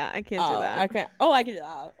 Oh yeah, I can't do that. I can't. Oh, I can do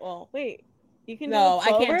that. Well, Wait, you can no, do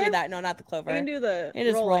the I can't clover? do that. No, not the clover. I can do the I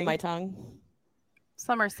just roll rolling. my tongue.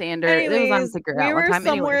 Summer Sander. It was on Anyways, Figure we Out were one time.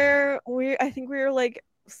 Anyway. somewhere. I think we were like,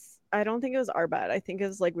 I don't think it was our bed. I think it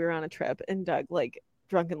was like we were on a trip, and Doug like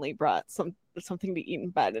drunkenly brought something to eat in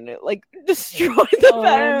bed, and it like destroyed the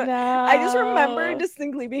bed. No. I just remember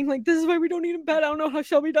distinctly being like, "This is why we don't eat in bed." I don't know how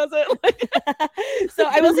Shelby does it. Like, So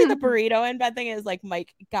I will say the burrito in bed thing is like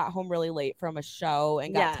Mike got home really late from a show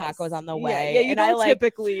and got Yes. tacos on the Yeah, way. yeah, you and don't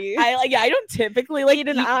typically I don't typically like eat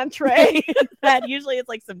an entree. that. Usually it's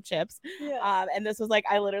like some chips. Yeah. And this was like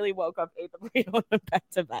I literally woke up, ate the burrito, and went back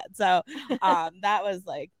to bed. So that was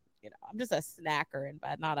like, you know, I'm just a snacker in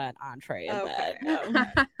bed, not an entree in Okay.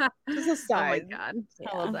 bed. Just a Oh my side. god,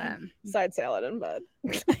 I love that. Side salad in bed.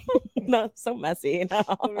 Not so messy. No.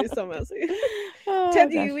 It'll be so messy. Oh, Tim,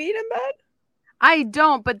 do gosh. you eat in bed? I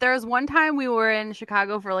don't, but there was one time we were in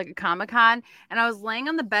Chicago for like a Comic-Con and I was laying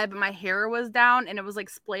on the bed, but my hair was down and it was like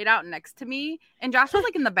splayed out next to me. And Josh was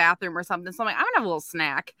like in the bathroom or something. So I'm like, I'm gonna have a little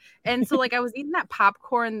snack. And so like I was eating that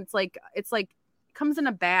popcorn. It's like comes in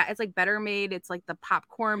a bag. It's like Better Made. It's like the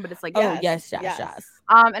popcorn, but it's like Oh yes.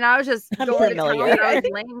 And I was just I'm going to town familiar. and I I was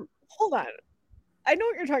think- laying. Hold on. I know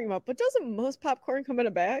what you're talking about, but doesn't most popcorn come in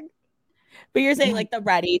a bag? But you're saying like the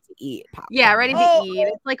ready to eat popcorn. Yeah, ready to Oh, eat.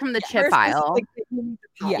 It's like from the chip Versus, aisle. like, that you need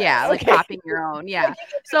to pop. Yeah, like Okay. popping your own. Yeah. Like, you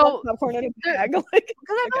can So pop popcorn in a there- bag. Like, because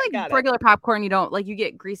I Okay, feel got like it. regular popcorn, you don't like you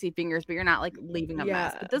get greasy fingers, but you're not like leaving a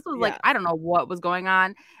mess. Yeah, But this was like yeah. I don't know what was going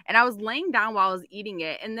on, and I was laying down while I was eating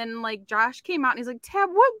it, and then like Josh came out and he's like, "Tab,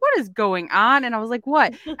 what is going on?" And I was like,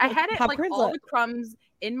 "What?" I had it like Popcorn's all a- the crumbs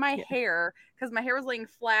in my hair because my hair was laying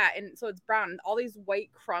flat, and so it's brown. And all these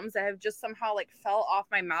white crumbs that have just somehow like fell off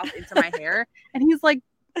my mouth into my hair, and he's like,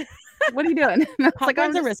 "What are you doing?" And I was like, Popcorn's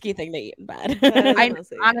 "I'm a just- risky thing to eat in bed. That is I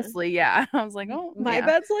messy, yeah. honestly, yeah." I was like, "Oh, My yeah.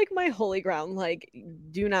 bed's like my holy ground. Like,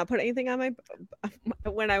 do not put anything on my.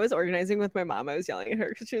 When I was organizing with my mom, I was yelling at her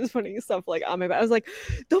because she was putting stuff like on my bed. I was like,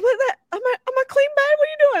 "Don't put that on my clean bed. What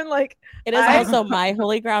are you doing?" Like, It is I- also my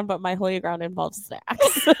holy ground, but my holy ground involves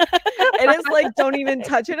snacks. it is like, don't even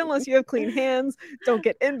touch it unless you have clean hands. Don't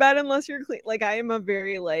get in bed unless you're clean. Like, I am a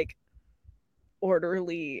very like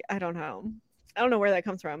orderly. I don't know where that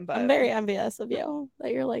comes from, but I'm very envious of you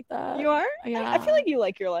that you're like that. You are. Yeah. I feel like you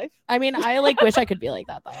like your life. I mean, I like wish I could be like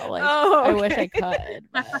that though. Like Oh, I wish I okay. could,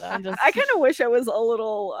 but I'm just I kind of wish I was a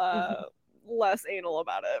little less anal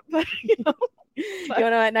about it, but you know. you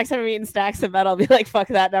know what? Next time I'm eating snacks in bed, I'll be like, fuck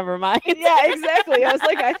that, never mind. Yeah, exactly. I was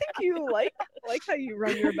like, I think you like how you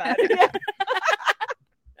run your bed. Yeah.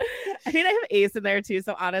 I mean, I have Ace in there too.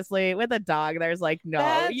 So honestly, with a dog, there's like no,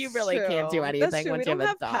 That's you really can't do true. That's anything true. once We you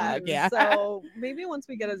have don't a dog. pets, Yeah. So maybe once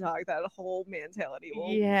we get a dog, that whole mentality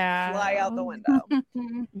will Yeah. fly out the window.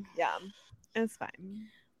 Yeah, it's fine.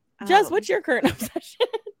 Jess, what's your current obsession?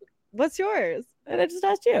 what's yours? And I just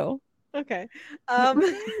asked you. Okay.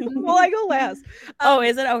 Well, I go last. Oh,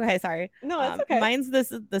 is it okay? Sorry. No, it's okay. Mine's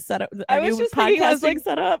the setup. I Our was new just thinking, I was podcasting like-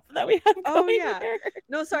 setup that we have. Oh, going yeah. here.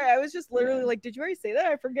 No, sorry. I was just literally like, did you already say that?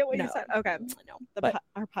 I forget what you No. said. Okay. No, The but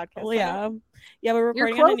our podcast. well, yeah, we're You're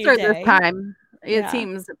recording on a new closer day. this time. It Yeah.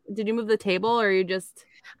 seems. Did you move the table or you just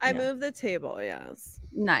I Yeah. moved the table. Yes.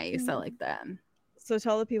 nice? I like that. So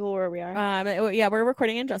tell the people where we are Yeah, we're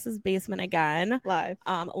recording in Jess's basement again. live.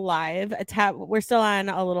 Live. Tab. We're still on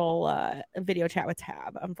a little video chat with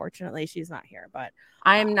Tab. Unfortunately, she's not here, but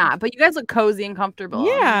I am not, but you guys look cozy and comfortable.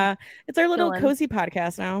 yeah, it's our little Chilling. cozy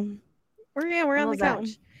podcast now. We're I on the love that. couch.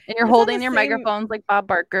 And you're It's on holding the your same- microphones like Bob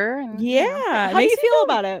Barker. And, Yeah, How do you feel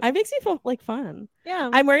about it? It makes me feel like fun. Yeah.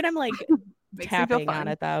 I'm worried. I'm like Makes me feel tapping on fun.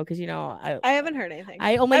 it though, because you know I haven't heard anything.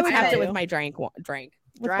 I only I would tapped tell it with you. my drink.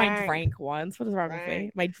 With my Drank. drink once. What is wrong with me?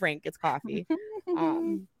 Drank. My drink. It's coffee.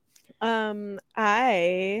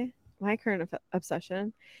 My current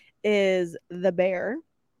obsession is The Bear,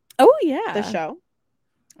 Oh yeah. the show.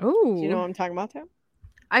 Ooh. Do you know what I'm talking about, Tim?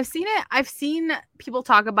 I've seen it. I've seen people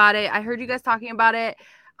talk about it. I heard you guys talking about it.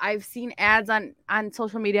 I've seen ads on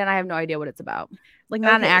social media, and I have no idea what it's about. Like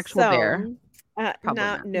not an Okay, actual so, bear. Probably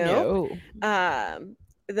not not. no.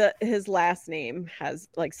 His last name has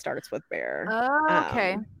like starts with Bear. Oh,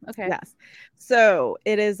 okay. Okay. Yes. So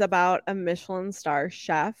it is about a Michelin star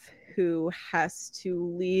chef who has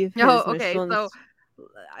to leave his Oh, okay. Michelin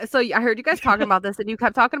So I heard you guys talking about this, and you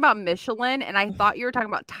kept talking about Michelin, and I thought you were talking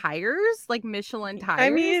about tires, like Michelin tires. I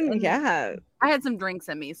mean, and yeah, I had some drinks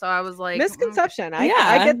in me, so I was like, misconception. I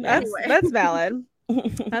Yeah, get that's anyway. that's valid.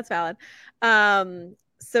 That's valid.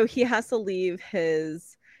 So he has to leave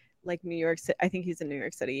his like New York City. I think he's in New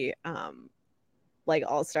York City, like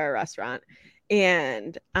all-star restaurant,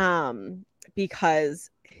 and because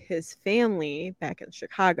his family back in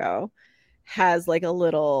Chicago has like a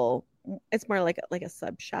little. It's more like a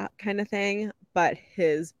sub shop kind of thing, but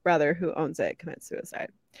his brother who owns it commits suicide,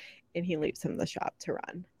 and he leaves him the shop to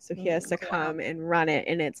run. So he has to Wow. come and run it,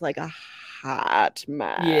 and it's like a hot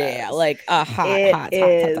mess. Yeah, like a hot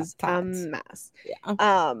mess.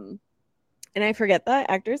 Yeah. And I forget the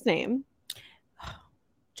actor's name.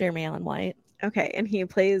 Jeremy Allen White. Okay, and he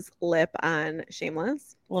plays Lip on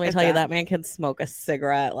Shameless. Let me tell you, that man can smoke a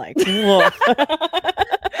cigarette like.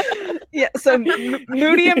 Yeah, so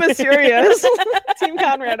moody and mysterious. Team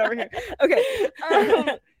Conrad over here. Okay,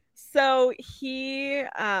 so he,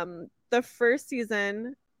 the first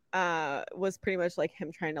season, was pretty much like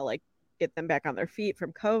him trying to like get them back on their feet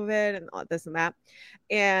from COVID and all this and that,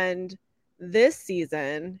 and this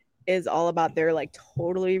season is all about they're like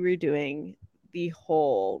totally redoing the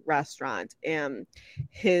whole restaurant, and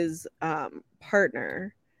his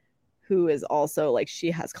partner, who is also like, she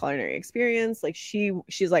has culinary experience, like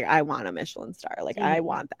she's like, I want a Michelin star, like I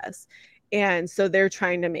want this. And so they're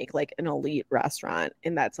trying to make like an elite restaurant,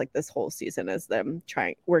 and that's like this whole season is them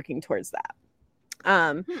working towards that.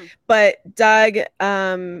 But Doug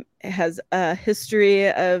has a history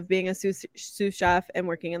of being a sous chef and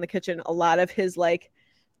working in the kitchen. A lot of his like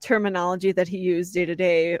terminology that he used day to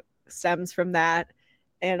day stems from that,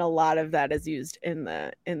 and a lot of that is used in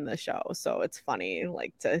the show, so it's funny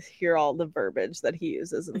like to hear all the verbiage that he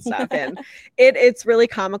uses and stuff. And it's really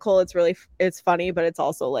comical, it's funny, but it's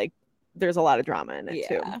also like there's a lot of drama in it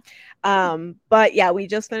too. But yeah, we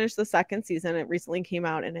just finished the second season. It recently came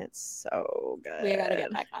out, and it's so good. We gotta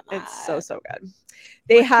get back on that. It's so good.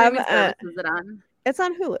 They have is it on? It's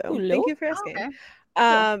on Hulu. Thank you for asking. Okay.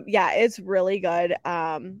 Yeah, it's really good.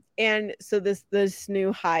 And so this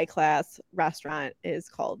new high class restaurant is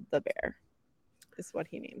called The Bear, is what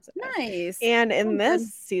he names it. Nice. And in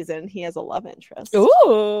this season, he has a love interest.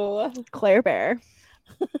 Ooh, Claire Bear.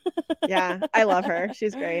 Yeah, I love her.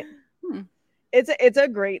 She's great. It's a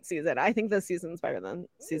great season. I think this season's better than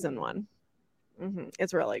season 1.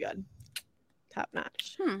 It's really good, top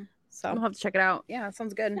notch. So I'll have to check it out. Yeah, it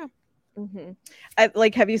sounds good. Yeah.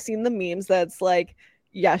 Have you seen the memes that's like,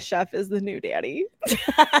 yes, chef is the new daddy?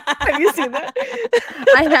 Have you seen that?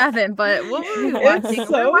 I haven't, but what were we watching?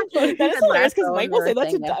 So that is hilarious because Mike will say that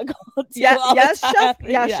to Doug.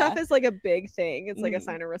 Chef is like a big thing. It's like a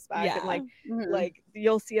sign of respect, and like like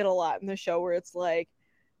you'll see it a lot in the show where it's like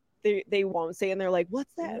they won't say, and they're like,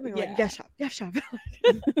 what's that? And they're like, yes chef.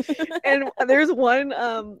 And there's one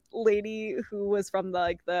lady who was from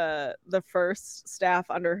the first staff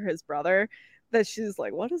under his brother, that she's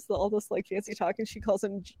like, what is all this like fancy talk, and she calls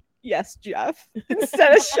him yes Jeff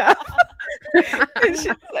instead of chef.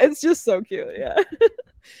 And it's just so cute. Yeah.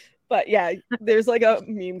 But yeah, there's like a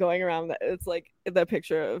meme going around that it's like the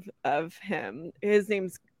picture of him. His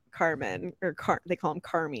name's Carmen, or they call him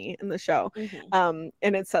Carmy in the show. And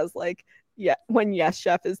it says like, yeah, when yes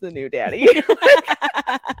chef is the new daddy.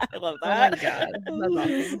 I love that. Oh my God,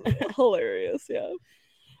 that's awesome. Hilarious. Yeah.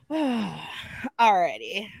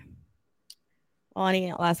 Alrighty. Well,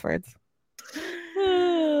 any last words?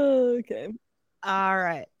 Okay. All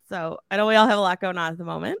right. So I know we all have a lot going on at the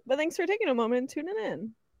moment, but thanks for taking a moment and tuning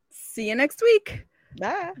in. See you next week.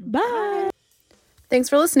 Bye. Bye. Thanks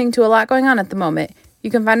for listening to A Lot Going On at the Moment.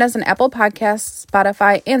 You can find us on Apple Podcasts,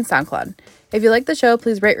 Spotify, and SoundCloud. If you like the show,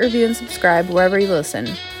 please rate, review, and subscribe wherever you listen.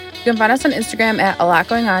 You can find us on Instagram at A Lot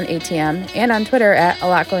Going On ATM and on Twitter at A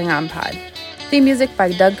Lot Going On Pod. Theme music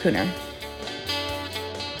by Doug Cooner.